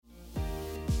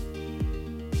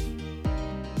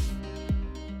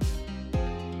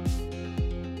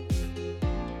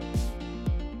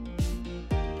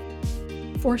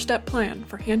4-step plan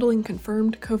for handling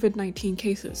confirmed COVID-19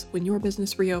 cases when your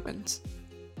business reopens.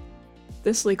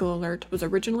 This legal alert was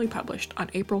originally published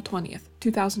on April 20th,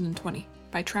 2020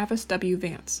 by Travis W.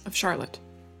 Vance of Charlotte.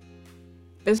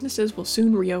 Businesses will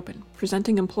soon reopen,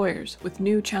 presenting employers with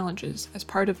new challenges as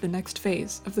part of the next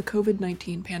phase of the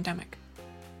COVID-19 pandemic.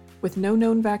 With no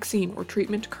known vaccine or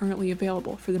treatment currently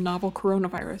available for the novel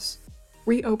coronavirus,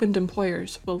 reopened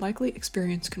employers will likely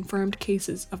experience confirmed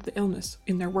cases of the illness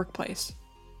in their workplace.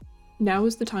 Now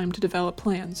is the time to develop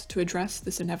plans to address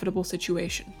this inevitable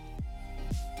situation.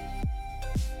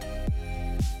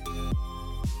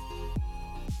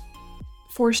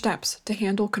 Four steps to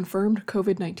handle confirmed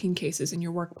COVID-19 cases in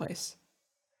your workplace.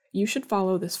 You should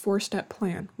follow this 4-step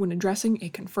plan when addressing a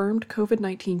confirmed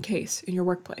COVID-19 case in your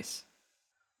workplace.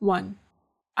 1.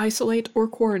 Isolate or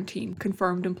quarantine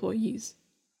confirmed employees.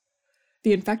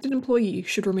 The infected employee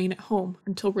should remain at home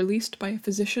until released by a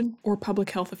physician or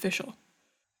public health official.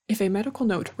 If a medical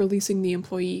note releasing the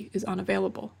employee is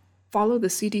unavailable, follow the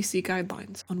CDC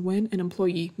guidelines on when an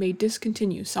employee may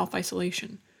discontinue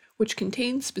self-isolation, which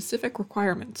contains specific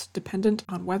requirements dependent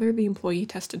on whether the employee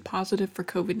tested positive for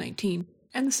COVID-19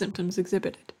 and the symptoms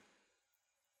exhibited.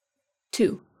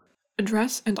 2.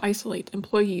 Address and isolate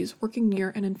employees working near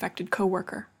an infected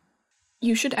coworker.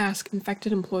 You should ask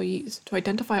infected employees to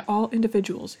identify all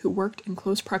individuals who worked in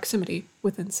close proximity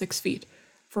within 6 feet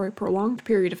for a prolonged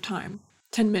period of time,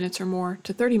 10 minutes or more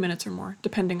to 30 minutes or more,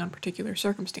 depending on particular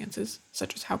circumstances,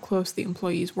 such as how close the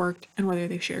employees worked and whether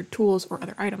they shared tools or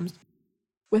other items,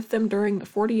 with them during the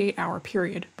 48-hour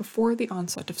period before the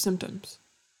onset of symptoms.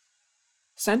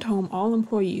 Send home all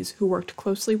employees who worked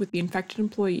closely with the infected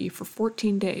employee for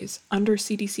 14 days under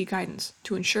CDC guidance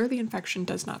to ensure the infection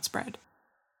does not spread.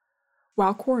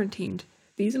 While quarantined,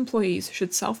 these employees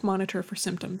should self-monitor for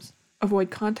symptoms,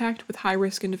 avoid contact with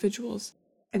high-risk individuals,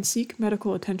 and seek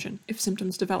medical attention if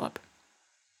symptoms develop.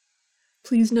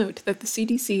 Please note that the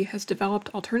CDC has developed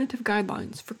alternative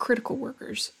guidelines for critical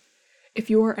workers. If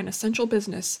you are an essential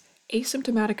business,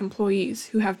 asymptomatic employees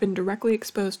who have been directly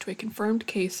exposed to a confirmed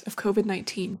case of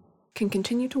COVID-19 can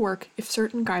continue to work if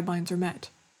certain guidelines are met.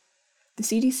 The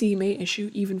CDC may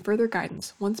issue even further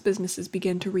guidance once businesses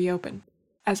begin to reopen,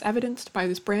 as evidenced by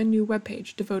this brand new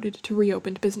webpage devoted to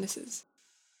reopened businesses.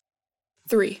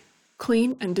 3.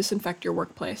 Clean and disinfect your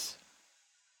workplace.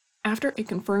 After a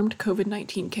confirmed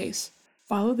COVID-19 case,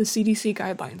 follow the CDC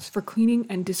guidelines for cleaning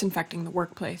and disinfecting the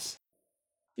workplace.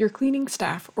 Your cleaning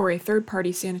staff or a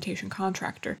third-party sanitation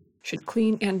contractor should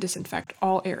clean and disinfect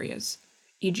all areas,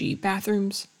 e.g.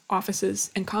 bathrooms, offices,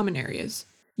 and common areas,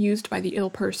 used by the ill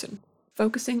person,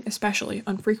 focusing especially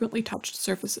on frequently touched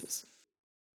surfaces.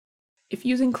 If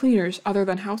using cleaners other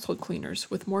than household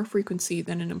cleaners with more frequency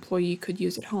than an employee could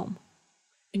use at home,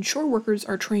 ensure workers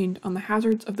are trained on the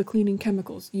hazards of the cleaning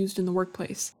chemicals used in the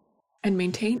workplace, and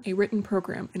maintain a written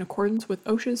program in accordance with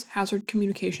OSHA's Hazard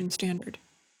Communication Standard.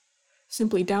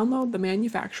 Simply download the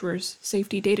manufacturer's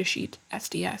Safety Data Sheet,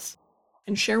 SDS,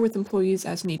 and share with employees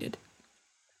as needed.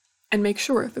 And make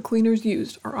sure the cleaners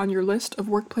used are on your list of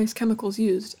workplace chemicals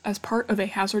used as part of a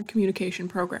hazard communication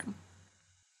program.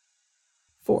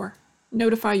 4.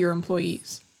 Notify your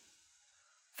employees.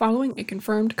 Following a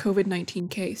confirmed COVID-19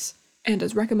 case, and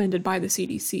as recommended by the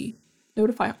CDC,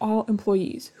 notify all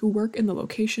employees who work in the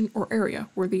location or area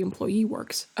where the employee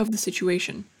works of the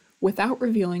situation, without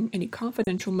revealing any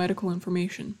confidential medical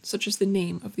information such as the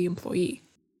name of the employee,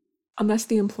 unless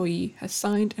the employee has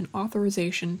signed an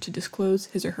authorization to disclose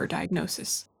his or her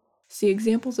diagnosis. See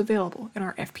examples available in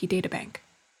our FP databank.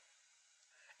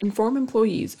 Inform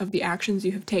employees of the actions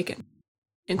you have taken,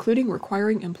 including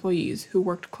requiring employees who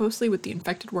worked closely with the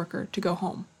infected worker to go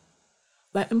home.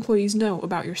 Let employees know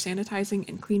about your sanitizing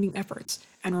and cleaning efforts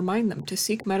and remind them to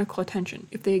seek medical attention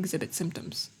if they exhibit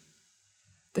symptoms.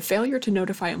 The failure to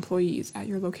notify employees at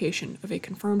your location of a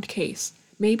confirmed case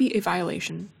may be a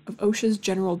violation of OSHA's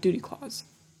General Duty Clause,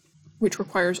 which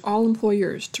requires all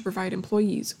employers to provide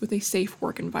employees with a safe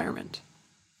work environment.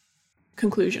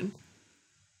 Conclusion.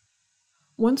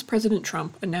 Once President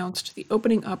Trump announced the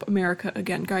Opening Up America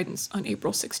Again guidance on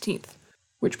April 16th,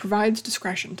 which provides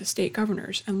discretion to state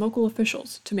governors and local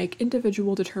officials to make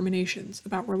individual determinations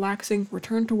about relaxing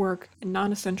return-to-work and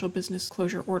non-essential business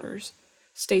closure orders,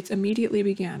 states immediately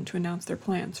began to announce their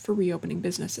plans for reopening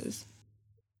businesses.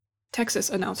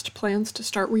 Texas announced plans to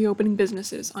start reopening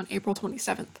businesses on April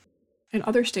 27th, and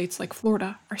other states like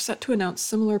Florida are set to announce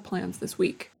similar plans this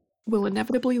week, will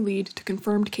inevitably lead to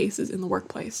confirmed cases in the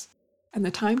workplace, and the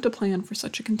time to plan for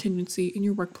such a contingency in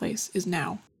your workplace is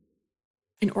now.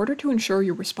 In order to ensure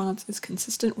your response is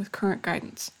consistent with current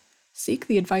guidance, seek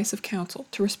the advice of counsel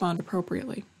to respond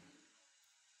appropriately.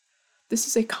 This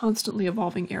is a constantly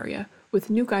evolving area, with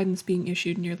new guidance being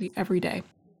issued nearly every day.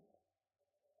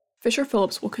 Fisher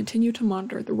Phillips will continue to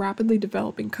monitor the rapidly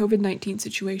developing COVID-19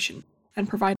 situation and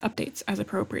provide updates as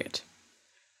appropriate.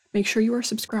 Make sure you are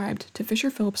subscribed to Fisher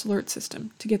Phillips Alert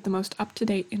System to get the most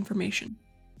up-to-date information.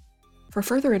 For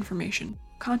further information,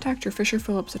 contact your Fisher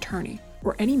Phillips attorney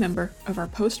or any member of our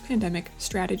post-pandemic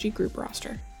strategy group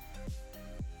roster.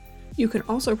 You can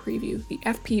also preview the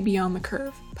FP Beyond the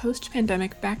Curve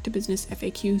post-pandemic back-to-business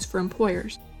FAQs for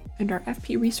employers and our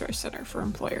FP Resource Center for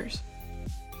employers.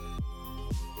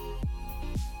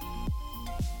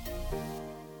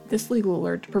 This legal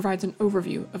alert provides an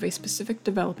overview of a specific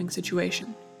developing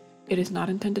situation. It is not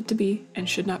intended to be and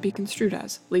should not be construed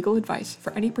as legal advice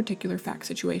for any particular fact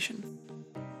situation.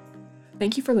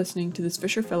 Thank you for listening to this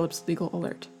Fisher Phillips Legal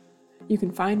Alert. You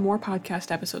can find more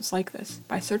podcast episodes like this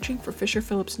by searching for Fisher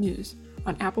Phillips News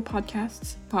on Apple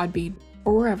Podcasts, Podbean,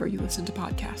 or wherever you listen to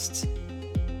podcasts.